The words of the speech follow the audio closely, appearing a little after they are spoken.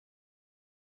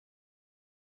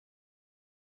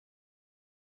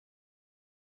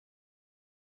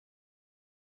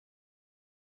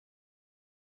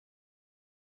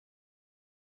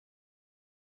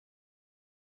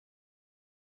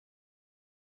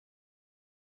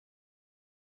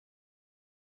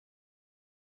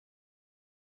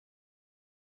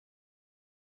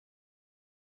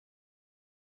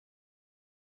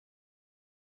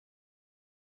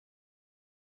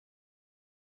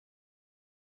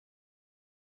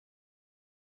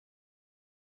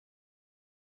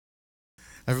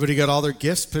Everybody got all their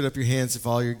gifts? Put up your hands if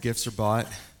all your gifts are bought.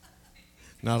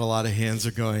 Not a lot of hands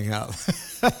are going up.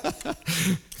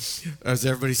 As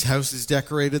everybody's house is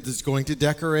decorated that's going to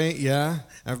decorate, yeah?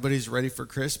 Everybody's ready for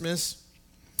Christmas?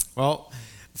 Well,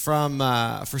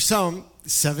 for some,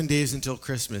 7 days until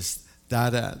Christmas,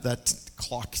 that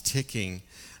clock ticking,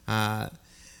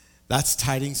 that's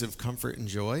tidings of comfort and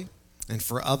joy. And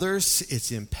for others,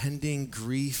 it's impending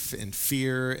grief and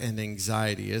fear and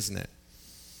anxiety, isn't it?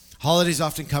 Holidays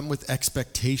often come with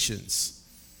expectations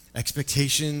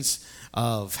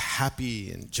of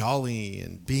happy and jolly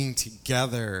and being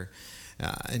together,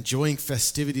 enjoying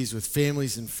festivities with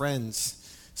families and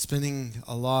friends, spending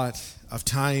a lot of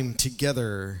time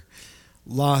together,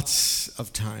 lots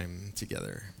of time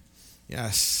together.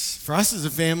 Yes, for us as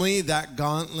a family, that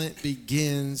gauntlet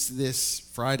begins this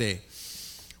Friday.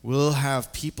 We'll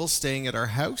have people staying at our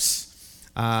house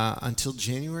until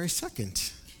January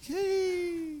 2nd.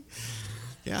 Yay!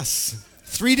 Yes,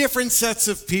 3 different sets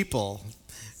of people.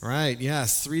 Right,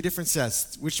 yes, 3 different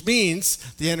sets, which means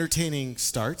the entertaining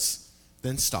starts,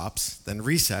 then stops, then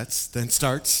resets, then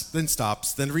starts, then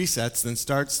stops, then resets, then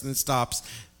starts, then stops,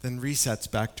 then resets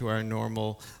back to our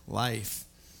normal life.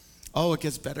 Oh, it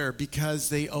gets better because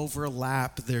they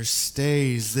overlap their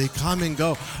stays. They come and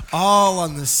go all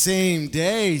on the same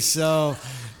day. So,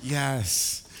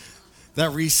 yes,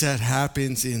 that reset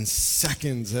happens in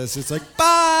seconds as it's like,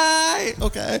 bye,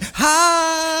 okay,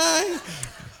 hi.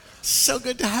 So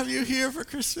good to have you here for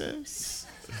Christmas.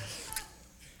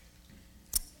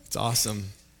 It's awesome.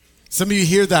 Some of you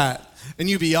hear that and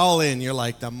you be all in. You're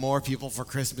like, the more people for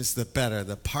Christmas, the better.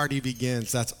 The party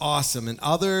begins. That's awesome. And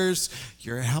others,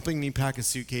 you're helping me pack a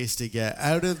suitcase to get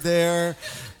out of there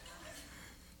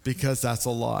because that's a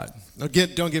lot. Don't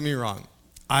get me wrong.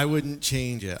 I wouldn't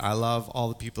change it. I love all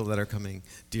the people that are coming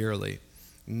dearly.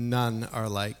 None are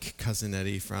like Cousin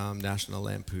Eddie from National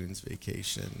Lampoon's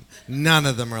Vacation. None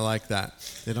of them are like that.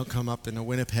 They don't come up in a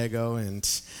Winnebago and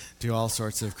do all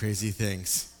sorts of crazy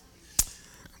things.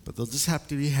 But they'll just have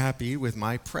to be happy with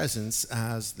my presence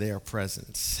as their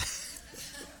presence.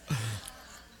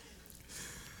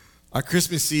 Our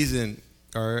Christmas season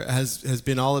has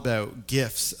been all about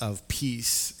gifts of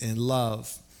peace and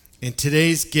love. And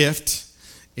today's gift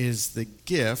is the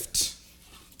gift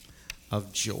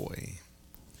of joy.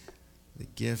 The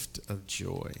gift of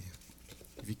joy.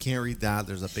 If you can't read that,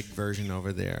 there's a big version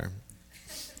over there.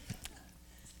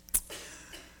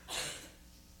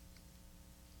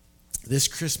 This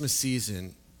Christmas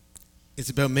season, it's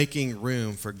about making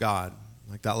room for God,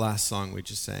 like that last song we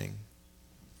just sang.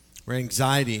 Where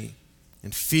anxiety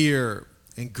and fear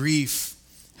and grief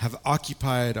have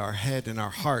occupied our head and our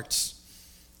hearts,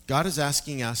 God is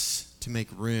asking us to make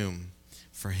room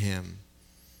for Him.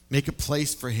 Make a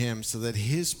place for Him so that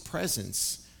His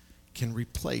presence can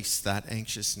replace that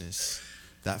anxiousness,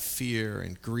 that fear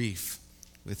and grief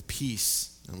with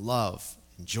peace and love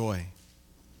and joy.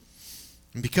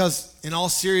 And because, in all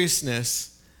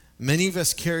seriousness, many of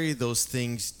us carry those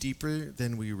things deeper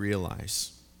than we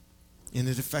realize. And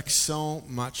it affects so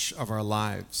much of our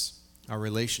lives, our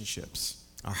relationships,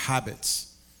 our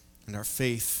habits, and our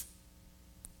faith.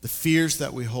 The fears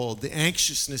that we hold, the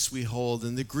anxiousness we hold,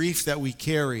 and the grief that we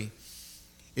carry,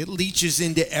 it leaches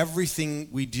into everything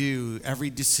we do. Every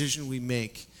decision we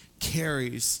make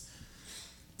carries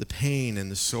the pain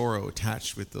and the sorrow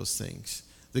attached with those things.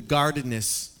 The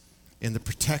guardedness and the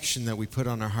protection that we put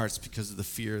on our hearts because of the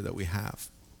fear that we have,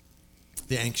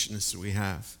 the anxiousness that we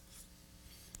have.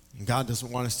 And God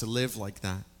doesn't want us to live like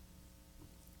that.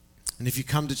 And if you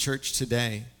come to church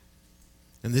today,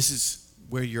 and this is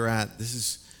where you're at, this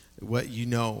is what you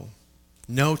know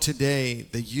today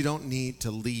that you don't need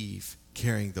to leave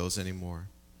carrying those anymore.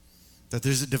 That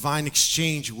there's a divine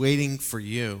exchange waiting for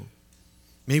you.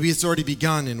 Maybe it's already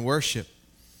begun in worship.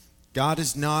 God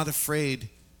is not afraid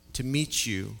to meet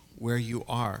you where you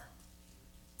are.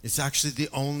 It's actually the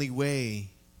only way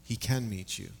He can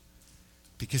meet you,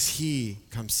 because He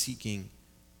comes seeking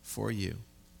for you.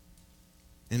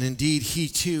 And indeed, He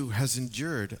too has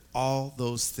endured all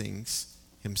those things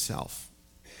Himself.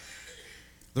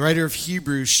 The writer of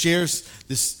Hebrews shares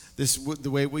this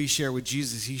the way we share with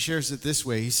Jesus. He shares it this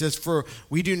way. He says, "For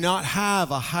we do not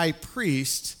have a high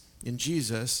priest in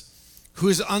Jesus who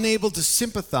is unable to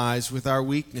sympathize with our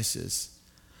weaknesses,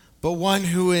 but one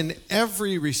who in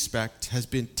every respect has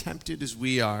been tempted as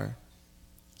we are,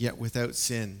 yet without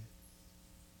sin."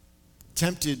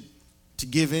 Tempted to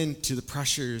give in to the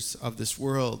pressures of this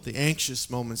world, the anxious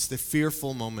moments, the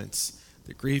fearful moments,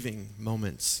 the grieving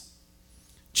moments.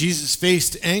 Jesus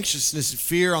faced anxiousness and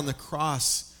fear on the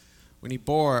cross when He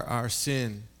bore our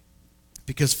sin,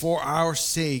 because for our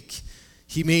sake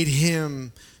He made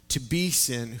him to be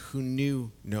sin who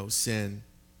knew no sin,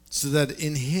 so that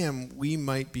in him we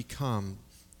might become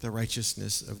the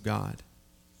righteousness of God.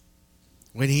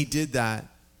 When he did that,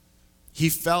 he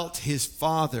felt his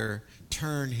Father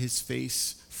turn his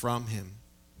face from him,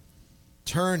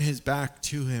 turn his back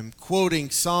to him.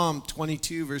 Quoting Psalm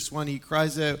 22, verse 1, he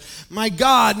cries out, my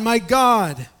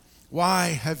God, why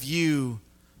have you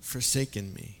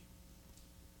forsaken me?"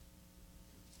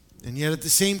 And yet at the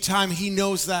same time, he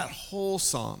knows that whole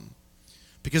psalm,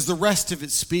 because the rest of it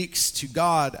speaks to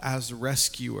God as a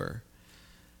rescuer,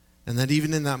 and that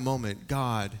even in that moment,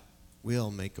 God will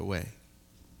make a way.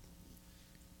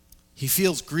 He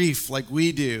feels grief like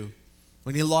we do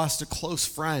when he lost a close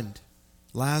friend,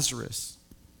 Lazarus.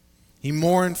 He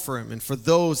mourned for him and for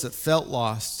those that felt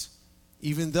lost,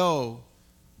 even though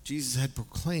Jesus had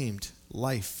proclaimed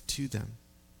life to them.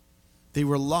 They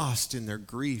were lost in their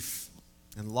grief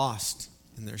and lost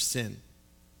in their sin.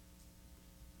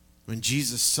 When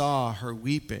Jesus saw her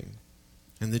weeping,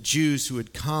 and the Jews who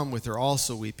had come with her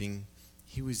also weeping,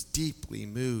 he was deeply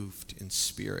moved in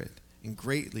spirit and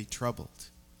greatly troubled.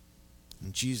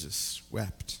 And Jesus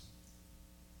wept.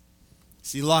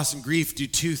 See, loss and grief do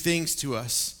two things to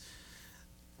us.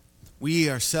 We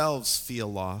ourselves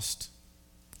feel lost,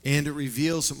 and it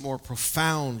reveals a more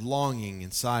profound longing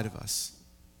inside of us.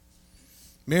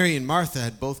 Mary and Martha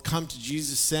had both come to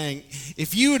Jesus saying,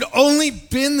 if you had only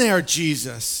been there,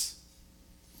 Jesus,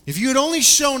 if you had only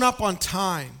shown up on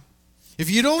time, if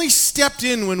you'd only stepped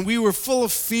in when we were full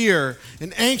of fear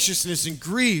and anxiousness and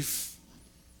grief.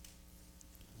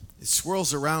 It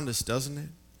swirls around us, doesn't it?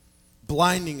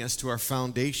 Blinding us to our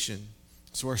foundation,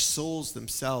 so our souls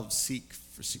themselves seek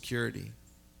for security.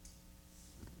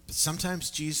 But sometimes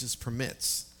Jesus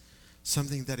permits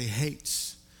something that he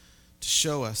hates to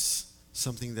show us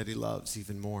something that he loves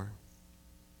even more.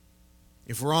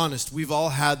 If we're honest, we've all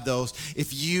had those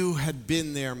 "if you had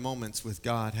been there" moments with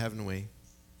God, haven't we?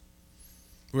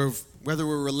 Whether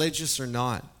we're religious or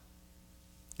not,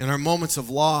 in our moments of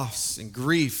loss and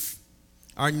grief,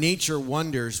 our nature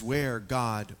wonders where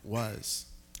God was,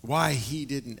 why he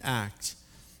didn't act,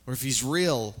 or if he's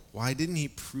real, why didn't he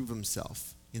prove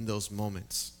himself in those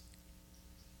moments?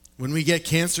 When we get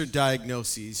cancer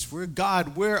diagnoses,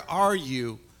 God, where are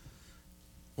you?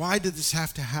 Why did this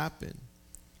have to happen?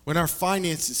 When our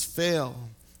finances fail,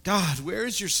 God, where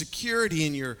is your security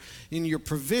in your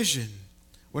provision?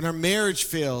 When our marriage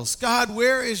fails, God,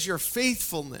 where is your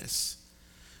faithfulness?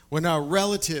 When our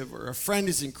relative or a friend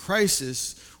is in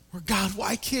crisis, God,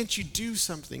 why can't you do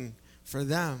something for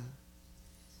them?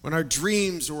 When our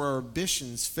dreams or our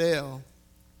ambitions fail,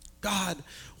 God,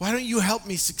 why don't you help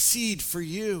me succeed for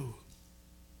you?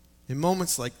 In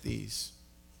moments like these,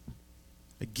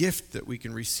 a gift that we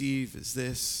can receive is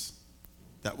this,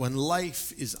 that when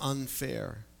life is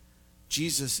unfair,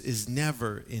 Jesus is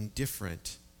never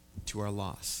indifferent to our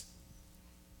loss.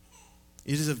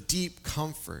 It is of deep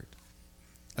comfort,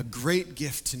 a great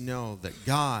gift to know that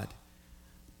God,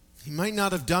 he might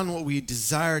not have done what we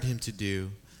desired him to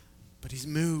do, but he's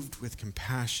moved with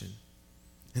compassion,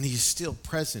 and he is still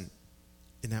present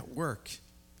and at work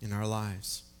in our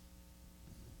lives.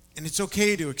 And it's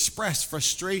okay to express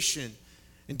frustration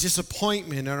and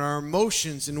disappointment and our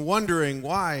emotions and wondering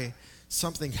why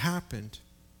something happened.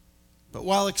 But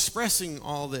while expressing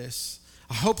all this,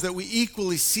 I hope that we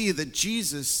equally see that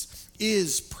Jesus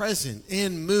is present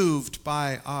and moved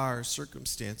by our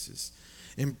circumstances.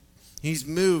 And he's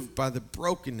moved by the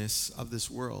brokenness of this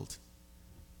world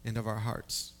and of our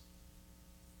hearts.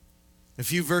 A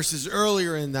few verses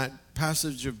earlier in that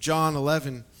passage of John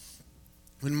 11,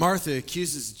 when Martha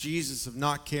accuses Jesus of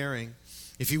not caring,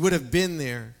 if he would have been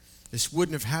there, this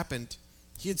wouldn't have happened.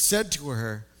 He had said to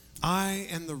her, I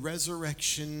am the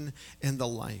resurrection and the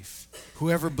life.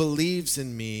 Whoever believes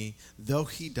in me, though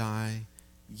he die,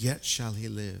 yet shall he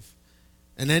live.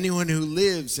 And anyone who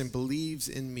lives and believes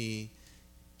in me,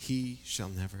 he shall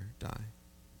never die.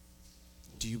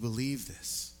 Do you believe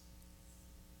this?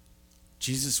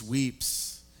 Jesus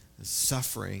weeps as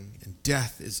suffering and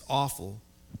death is awful,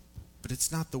 but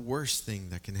it's not the worst thing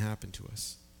that can happen to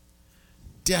us.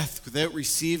 Death without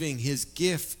receiving his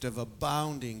gift of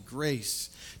abounding grace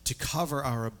to cover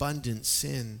our abundant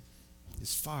sin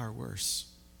is far worse.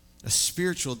 A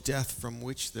spiritual death from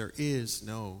which there is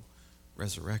no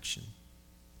resurrection.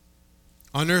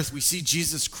 On earth, we see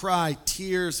Jesus cry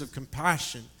tears of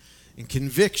compassion and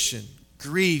conviction,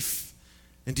 grief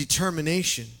and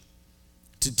determination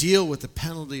to deal with the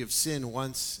penalty of sin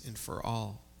once and for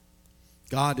all.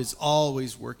 God is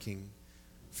always working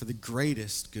for the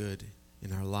greatest good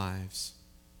in our lives.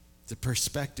 The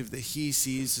perspective that he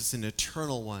sees is an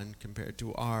eternal one compared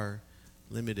to our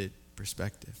limited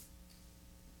perspective.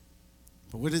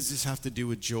 But what does this have to do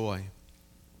with joy?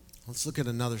 Let's look at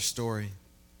another story.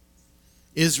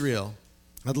 Israel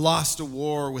had lost a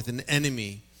war with an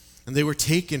enemy, and they were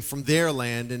taken from their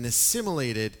land and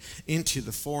assimilated into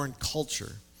the foreign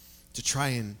culture to try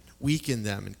and weaken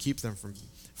them and keep them from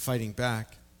fighting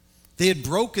back. They had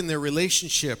broken their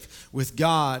relationship with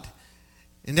God,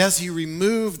 and as he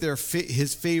removed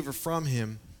his favor from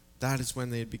him, that is when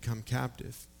they had become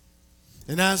captive.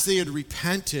 And as they had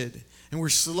repented and were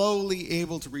slowly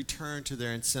able to return to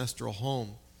their ancestral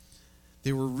home,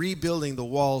 they were rebuilding the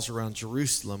walls around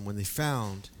Jerusalem when they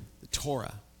found the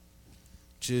Torah,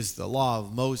 which is the law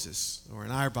of Moses, or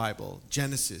in our Bible,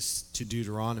 Genesis to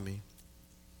Deuteronomy.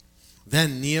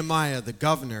 Then Nehemiah, the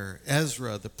governor,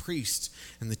 Ezra, the priest,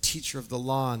 and the teacher of the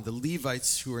law, and the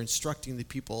Levites who were instructing the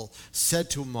people, said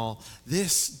to them all,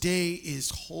 "This day is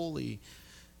holy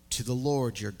to the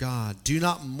Lord your God. Do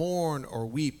not mourn or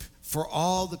weep," for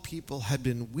all the people had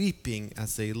been weeping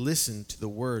as they listened to the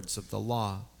words of the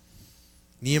law.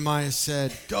 Nehemiah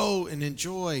said, "Go and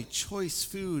enjoy choice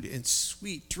food and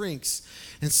sweet drinks,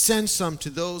 and send some to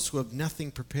those who have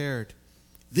nothing prepared.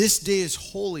 This day is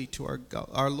holy to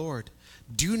our Lord.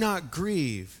 Do not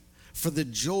grieve, for the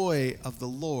joy of the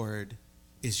Lord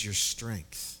is your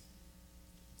strength."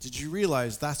 Did you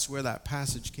realize that's where that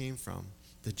passage came from?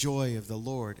 The joy of the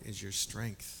Lord is your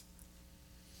strength.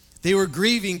 They were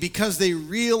grieving because they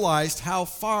realized how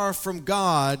far from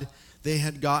God they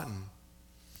had gotten,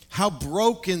 how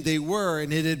broken they were,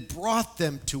 and it had brought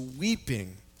them to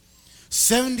weeping.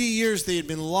 70 years they had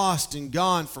been lost and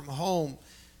gone from home.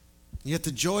 Yet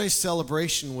the joyous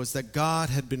celebration was that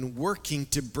God had been working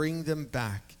to bring them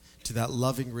back to that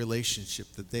loving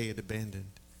relationship that they had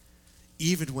abandoned.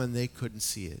 Even when they couldn't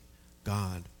see it,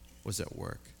 God was at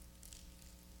work.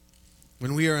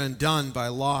 When we are undone by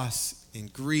loss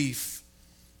and grief,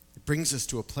 it brings us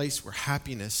to a place where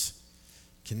happiness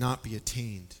cannot be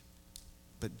attained,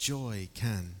 but joy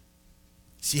can.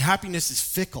 See, happiness is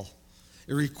fickle.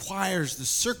 It requires the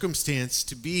circumstance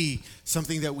to be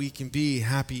something that we can be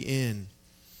happy in.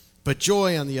 But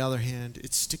joy, on the other hand,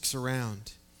 it sticks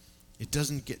around. It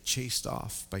doesn't get chased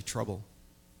off by trouble.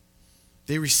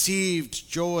 They received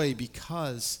joy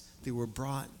because they were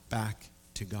brought back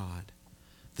to God.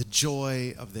 The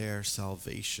joy of their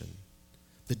salvation.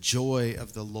 The joy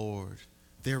of the Lord.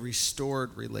 Their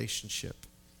restored relationship.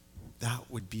 That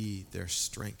would be their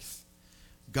strength.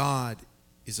 God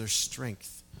is our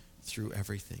strength through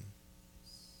everything.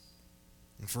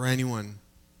 And for anyone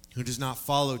who does not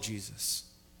follow Jesus,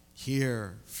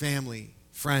 here, family,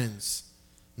 friends,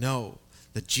 know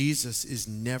that Jesus is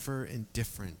never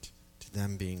indifferent to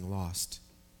them being lost.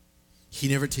 He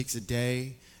never takes a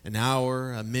day, an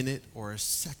hour, a minute, or a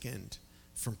second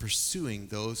from pursuing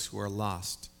those who are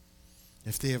lost.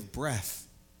 If they have breath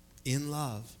in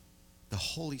love, the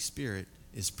Holy Spirit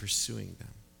is pursuing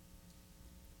them.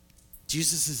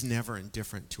 Jesus is never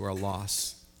indifferent to our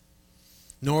loss,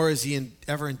 nor is he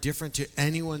ever indifferent to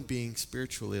anyone being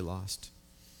spiritually lost.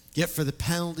 Yet for the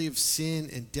penalty of sin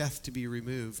and death to be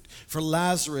removed, for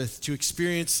Lazarus to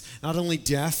experience not only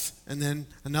death and then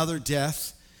another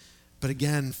death, but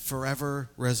again, forever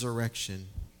resurrection,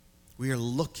 we are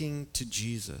looking to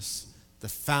Jesus, the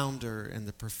founder and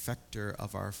the perfecter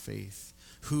of our faith,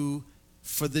 who,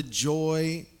 for the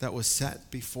joy that was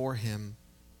set before him,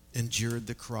 endured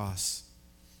the cross,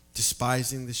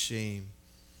 despising the shame,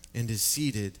 and is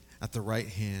seated at the right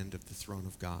hand of the throne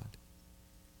of God.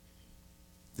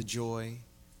 The joy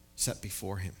set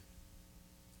before him.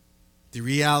 The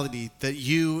reality that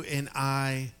you and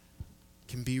I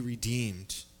can be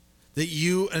redeemed, that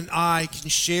you and I can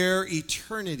share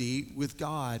eternity with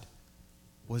God,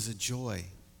 was a joy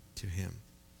to him.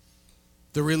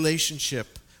 The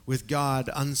relationship with God,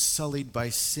 unsullied by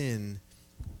sin,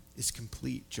 is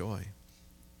complete joy.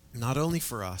 Not only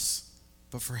for us,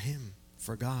 but for him,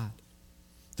 for God.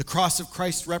 The cross of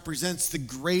Christ represents the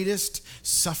greatest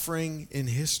suffering in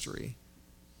history.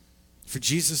 For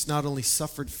Jesus not only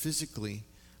suffered physically,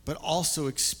 but also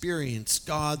experienced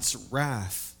God's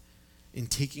wrath in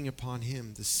taking upon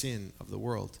him the sin of the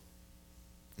world.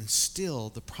 And still,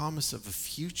 the promise of a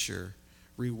future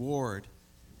reward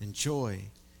and joy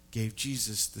gave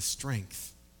Jesus the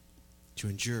strength to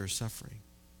endure suffering.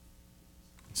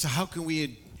 So how can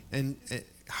we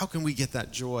get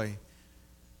that joy?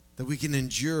 That we can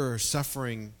endure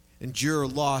suffering, endure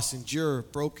loss, endure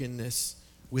brokenness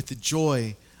with the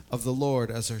joy of the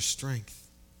Lord as our strength.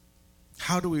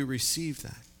 How do we receive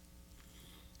that?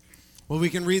 Well, we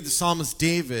can read the psalmist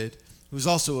David, who was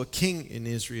also a king in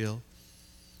Israel,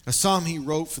 a psalm he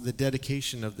wrote for the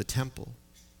dedication of the temple.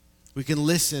 We can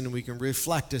listen, we can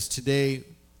reflect as today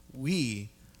we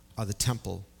are the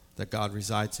temple that God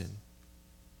resides in.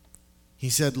 He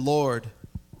said, Lord,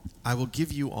 I will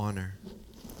give you honor.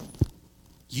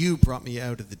 You brought me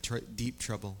out of the deep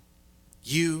trouble.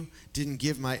 You didn't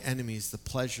give my enemies the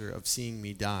pleasure of seeing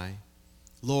me die.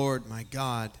 Lord, my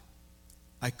God,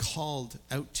 I called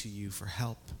out to you for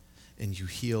help, and you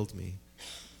healed me.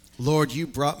 Lord, you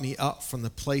brought me up from the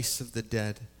place of the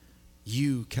dead.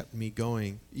 You kept me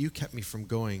from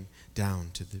going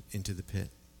down into the pit.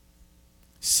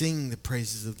 Sing the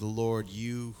praises of the Lord,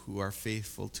 you who are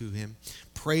faithful to him.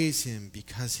 Praise him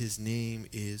because his name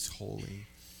is holy.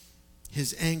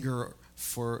 His anger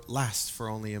lasts for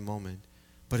only a moment,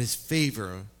 but his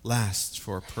favor lasts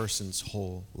for a person's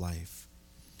whole life.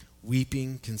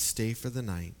 Weeping can stay for the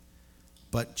night,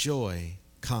 but joy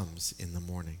comes in the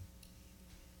morning.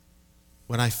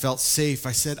 When I felt safe,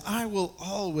 I said, I will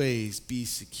always be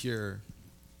secure.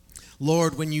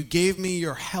 Lord, when you gave me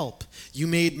your help, you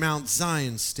made Mount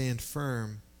Zion stand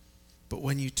firm. But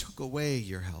when you took away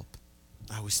your help,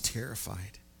 I was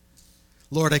terrified.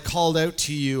 Lord, I called out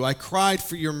to you. I cried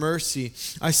for your mercy.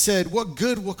 I said, what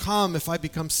good will come if I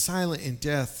become silent in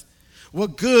death?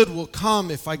 What good will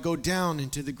come if I go down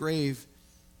into the grave?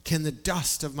 Can the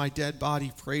dust of my dead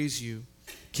body praise you?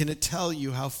 Can it tell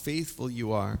you how faithful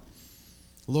you are?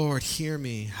 Lord, hear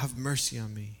me. Have mercy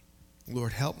on me.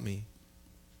 Lord, help me.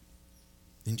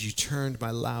 And you turned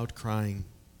my loud crying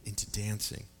into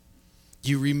dancing.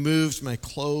 You removed my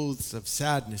clothes of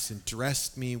sadness and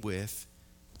dressed me with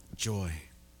joy.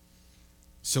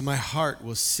 So my heart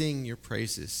will sing your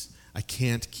praises. I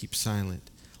can't keep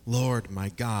silent. Lord, my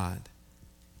God,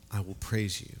 I will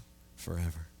praise you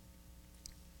forever.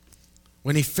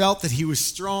 When he felt that he was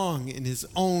strong in his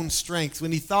own strength,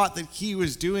 when he thought that he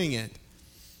was doing it,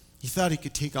 he thought he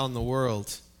could take on the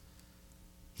world.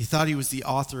 He thought he was the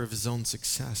author of his own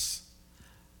success.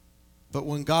 But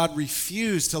when God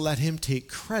refused to let him take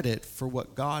credit for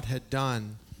what God had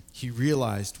done, he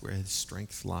realized where his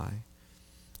strength lay.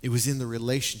 It was in the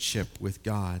relationship with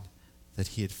God that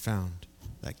he had found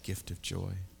that gift of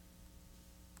joy.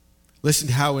 Listen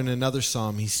to how in another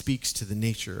psalm he speaks to the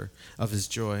nature of his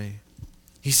joy.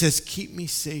 He says, keep me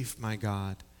safe, my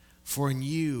God, for in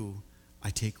you I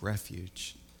take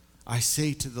refuge. I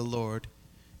say to the Lord,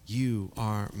 you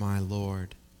are my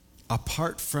Lord.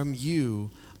 Apart from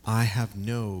you, I have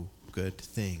no good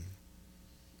thing.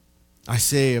 I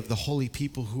say of the holy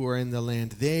people who are in the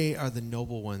land, they are the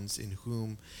noble ones in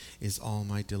whom is all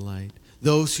my delight.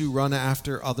 Those who run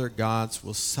after other gods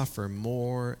will suffer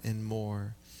more and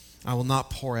more. I will not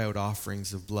pour out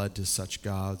offerings of blood to such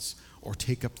gods or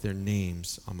take up their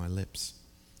names on my lips.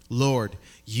 Lord,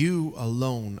 you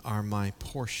alone are my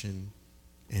portion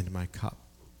and my cup.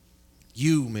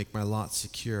 You make my lot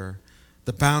secure.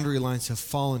 The boundary lines have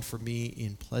fallen for me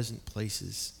in pleasant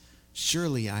places.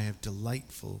 Surely I have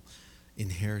delightful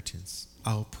inheritance.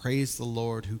 I will praise the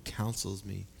Lord who counsels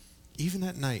me. Even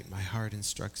at night my heart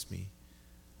instructs me.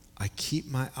 I keep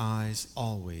my eyes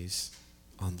always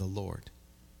on the Lord.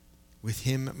 With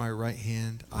him at my right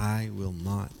hand, I will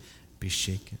not be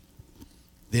shaken.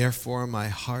 Therefore my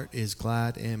heart is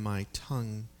glad and my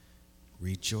tongue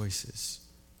rejoices.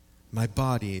 My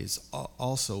body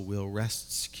also will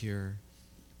rest secure,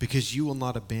 because you will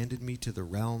not abandon me to the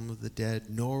realm of the dead,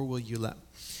 nor will you let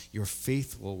your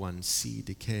faithful one see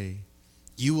decay.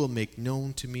 You will make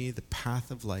known to me the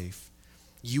path of life.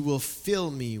 You will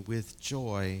fill me with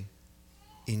joy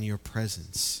in your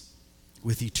presence,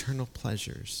 with eternal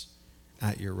pleasures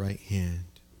at your right hand.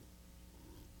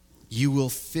 You will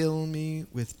fill me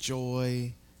with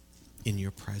joy in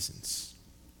your presence.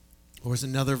 Or as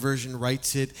another version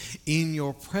writes it, in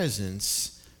your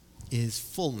presence is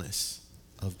fullness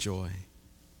of joy.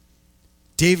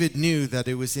 David knew that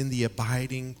it was in the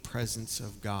abiding presence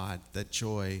of God that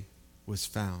joy was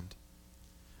found.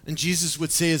 And Jesus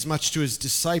would say as much to his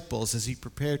disciples as he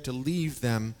prepared to leave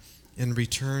them and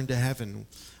return to heaven,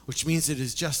 which means it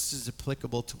is just as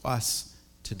applicable to us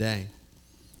today.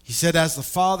 He said, as the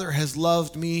Father has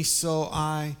loved me, so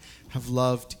I have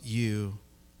loved you.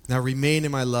 Now remain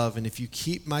in my love, and if you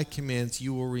keep my commands,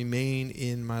 you will remain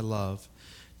in my love,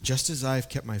 just as I have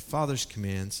kept my Father's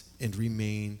commands and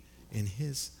remain in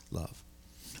his love.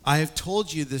 I have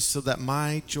told you this so that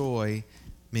my joy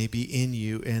may be in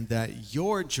you, and that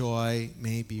your joy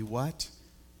may be what?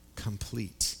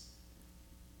 Complete.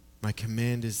 My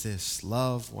command is this: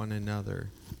 love one another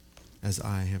as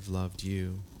I have loved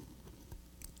you.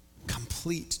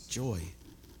 Complete joy.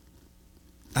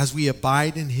 As we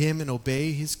abide in him and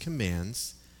obey his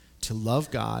commands to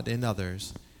love God and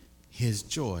others, his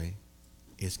joy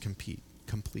is complete.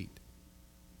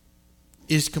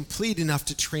 is complete enough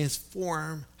to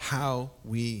transform how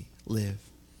we live.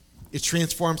 It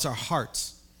transforms our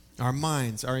hearts, our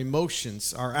minds, our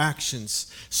emotions, our actions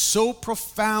so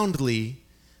profoundly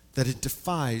that it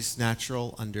defies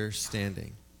natural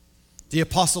understanding. The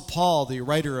Apostle Paul, the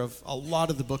writer of a lot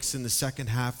of the books in the second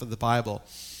half of the Bible,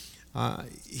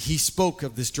 he spoke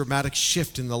of this dramatic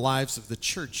shift in the lives of the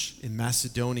church in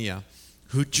Macedonia,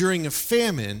 who during a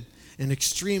famine and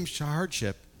extreme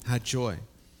hardship had joy.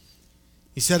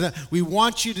 He said, we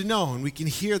want you to know, and we can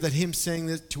hear that him saying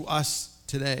this to us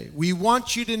today. We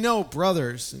want you to know,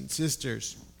 brothers and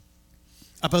sisters,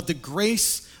 about the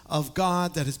grace of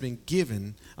God that has been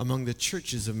given among the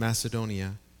churches of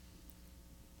Macedonia.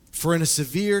 For in a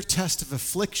severe test of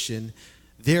affliction,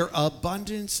 their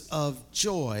abundance of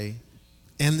joy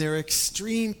and their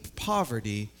extreme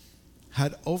poverty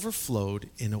had overflowed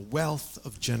in a wealth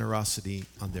of generosity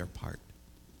on their part.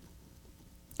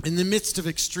 In the midst of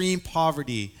extreme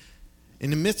poverty,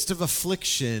 in the midst of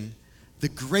affliction, the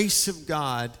grace of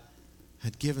God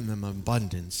had given them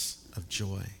abundance of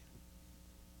joy.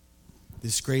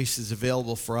 This grace is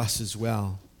available for us as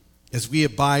well, as we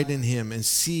abide in him and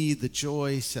see the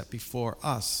joy set before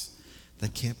us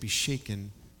that can't be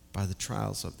shaken by the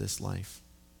trials of this life.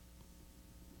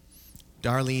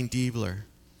 Darlene Diebler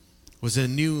was a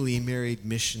newly married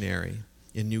missionary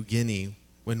in New Guinea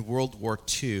when World War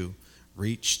II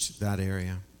reached that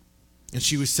area. And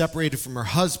she was separated from her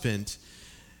husband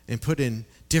and put in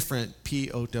different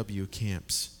POW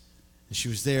camps. And she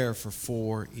was there for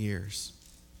 4 years.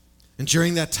 And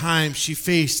during that time, she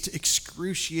faced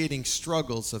excruciating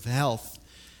struggles of health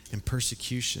and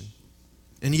persecution.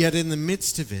 And yet in the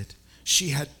midst of it, she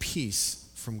had peace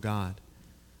from God,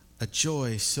 a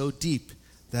joy so deep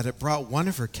that it brought one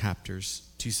of her captors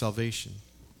to salvation.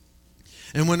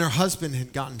 And when her husband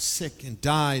had gotten sick and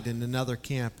died in another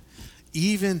camp,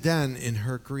 even then in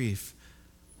her grief,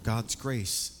 God's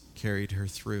grace carried her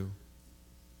through.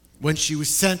 When she was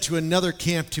sent to another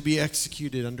camp to be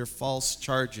executed under false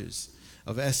charges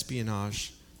of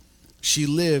espionage, she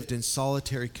lived in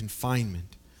solitary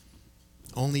confinement,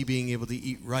 only being able to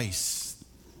eat rice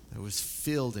that was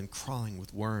filled and crawling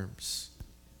with worms.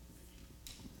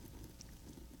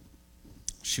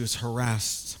 She was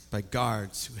harassed by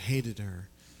guards who hated her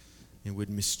and would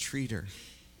mistreat her.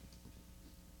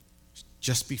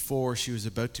 Just before she was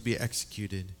about to be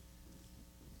executed,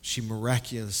 she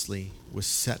miraculously was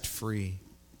set free.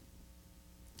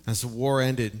 As the war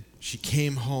ended, she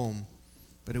came home,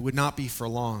 but it would not be for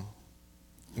long.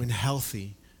 When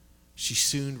healthy, she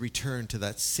soon returned to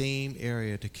that same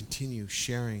area to continue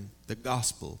sharing the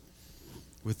gospel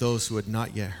with those who had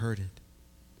not yet heard it.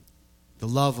 The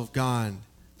love of God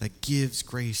that gives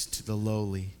grace to the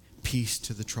lowly, peace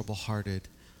to the trouble-hearted,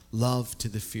 love to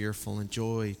the fearful, and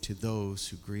joy to those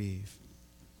who grieve.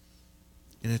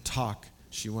 In a talk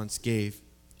she once gave,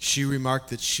 she remarked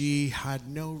that she had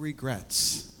no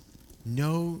regrets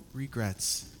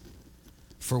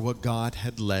for what God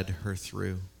had led her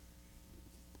through.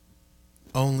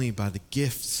 Only by the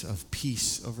gifts of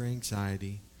peace over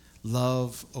anxiety,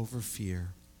 love over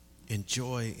fear, and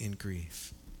joy in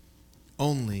grief.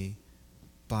 Only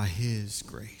by his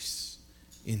grace,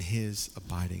 in his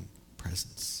abiding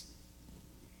presence.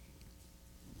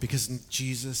 Because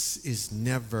Jesus is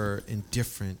never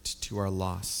indifferent to our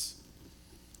loss,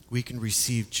 we can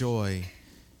receive joy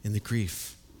in the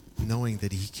grief, knowing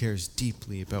that he cares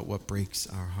deeply about what breaks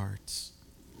our hearts.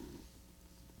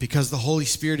 Because the Holy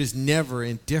Spirit is never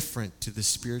indifferent to the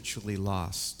spiritually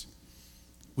lost,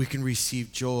 we can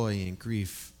receive joy in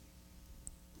grief,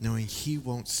 knowing he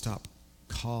won't stop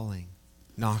calling,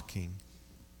 knocking,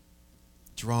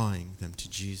 drawing them to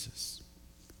Jesus.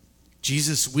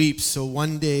 Jesus weeps so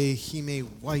one day he may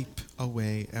wipe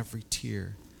away every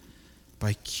tear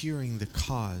by curing the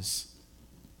cause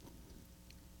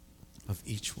of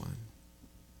each one.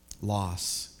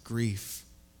 Loss, grief,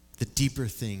 the deeper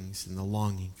things and the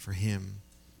longing for him,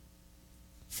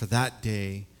 for that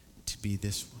day to be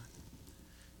this one.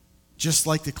 Just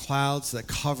like the clouds that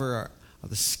cover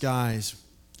the skies,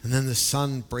 and then the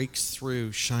sun breaks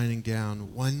through, shining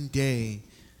down. One day,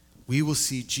 we will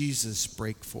see Jesus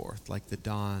break forth like the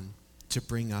dawn to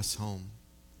bring us home.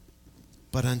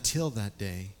 But until that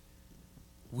day,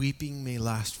 weeping may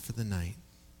last for the night,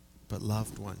 but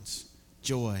loved ones,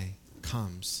 joy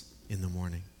comes in the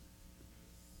morning.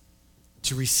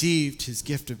 To receive his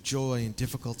gift of joy in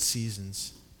difficult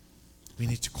seasons, we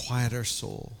need to quiet our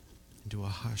soul into a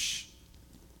hush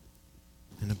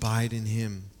and abide in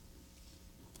him.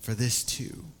 For this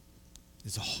too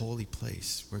is a holy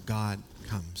place where God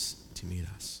comes to meet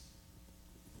us.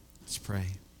 Let's pray.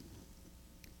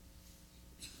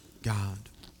 God,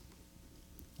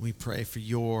 we pray for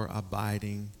your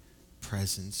abiding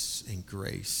presence and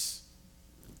grace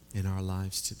in our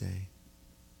lives today,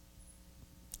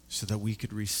 so that we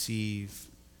could receive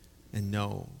and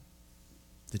know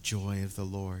the joy of the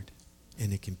Lord,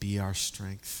 and it can be our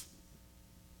strength.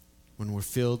 When we're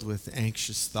filled with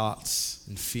anxious thoughts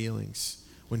and feelings,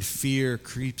 when fear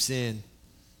creeps in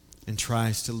and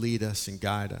tries to lead us and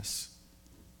guide us,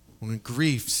 when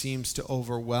grief seems to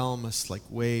overwhelm us like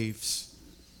waves,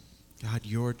 God,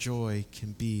 your joy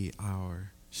can be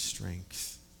our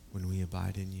strength when we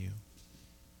abide in you.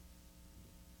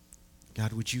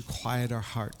 God, would you quiet our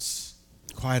hearts,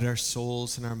 quiet our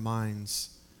souls and our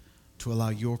minds to allow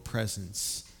your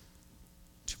presence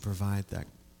to provide that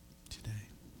today.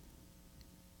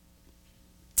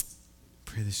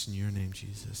 Pray this in your name,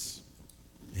 Jesus.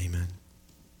 Amen.